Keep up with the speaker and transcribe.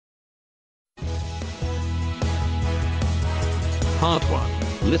Part 1.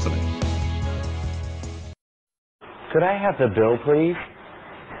 Listening. Could I have the bill, please?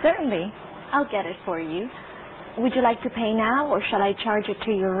 Certainly. I'll get it for you. Would you like to pay now, or shall I charge it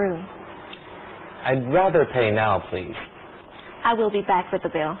to your room? I'd rather pay now, please. I will be back with the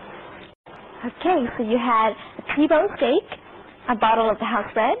bill. Okay, so you had a T-bone steak, a bottle of the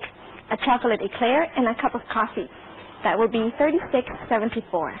house red, a chocolate eclair, and a cup of coffee. That will be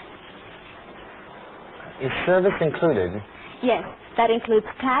 $36.74. Is service included? Yes, that includes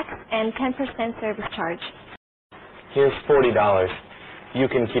tax and 10% service charge. Here's $40. You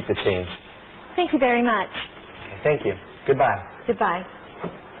can keep the change. Thank you very much. Thank you. Goodbye. Goodbye.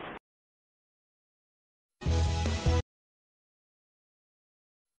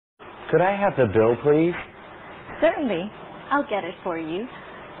 Could I have the bill, please? Certainly. I'll get it for you.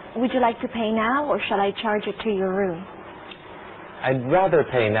 Would you like to pay now, or shall I charge it to your room? I'd rather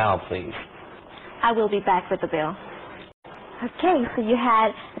pay now, please. I will be back with the bill. Okay, so you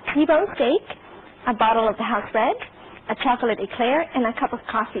had a T-bone steak, a bottle of the house red, a chocolate eclair, and a cup of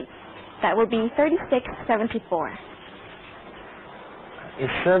coffee. That will be $36.74. Is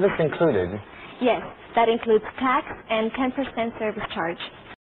service included? Yes, that includes tax and 10% service charge.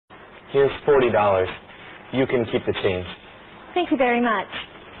 Here's $40. You can keep the change. Thank you very much.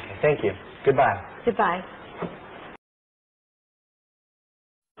 Thank you. Goodbye. Goodbye.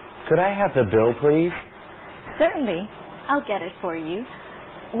 Could I have the bill, please? Certainly. I'll get it for you.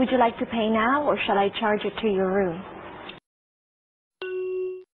 Would you like to pay now, or shall I charge it to your room?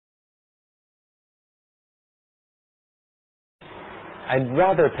 I'd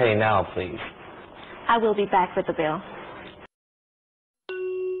rather pay now, please. I will be back with the bill.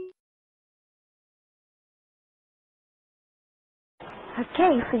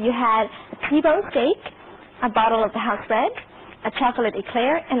 Okay, so you had a T-bone steak, a bottle of the house red, a chocolate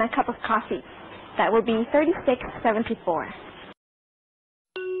eclair, and a cup of coffee. That will be $36.74.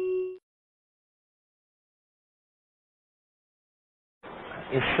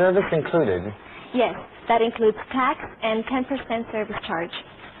 Is service included? Yes, that includes tax and 10% service charge.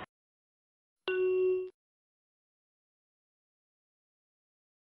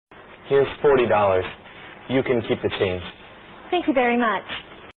 Here's $40. You can keep the change. Thank you very much.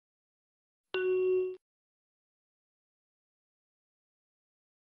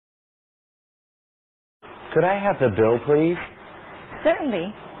 Could I have the bill, please?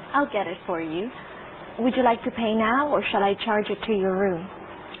 Certainly. I'll get it for you. Would you like to pay now, or shall I charge it to your room?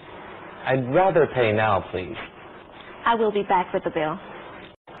 I'd rather pay now, please. I will be back with the bill.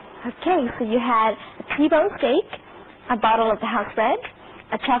 Okay, so you had a T-bone steak, a bottle of the house red,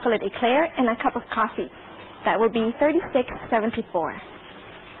 a chocolate eclair, and a cup of coffee. That will be $36.74.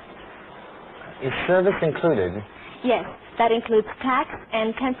 Is service included? Yes, that includes tax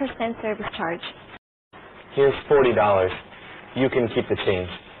and 10% service charge. Here's $40. You can keep the change.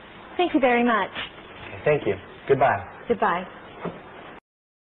 Thank you very much. Thank you. Goodbye. Goodbye.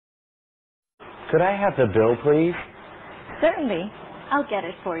 Could I have the bill, please? Certainly. I'll get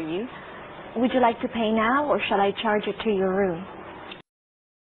it for you. Would you like to pay now, or shall I charge it to your room?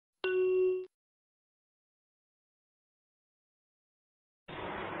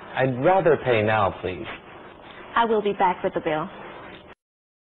 I'd rather pay now, please. I will be back with the bill.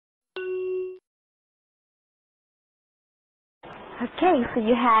 Okay, so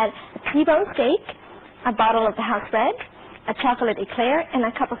you had a T-bone steak, a bottle of the house red, a chocolate eclair, and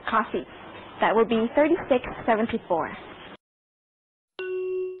a cup of coffee. That will be $36.74.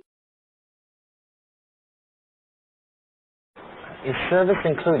 Is service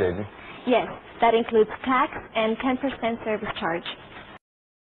included? Yes, that includes tax and 10% service charge.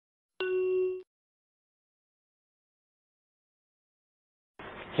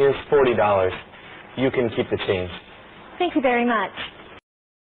 Here's $40. You can keep the change. Thank you very much.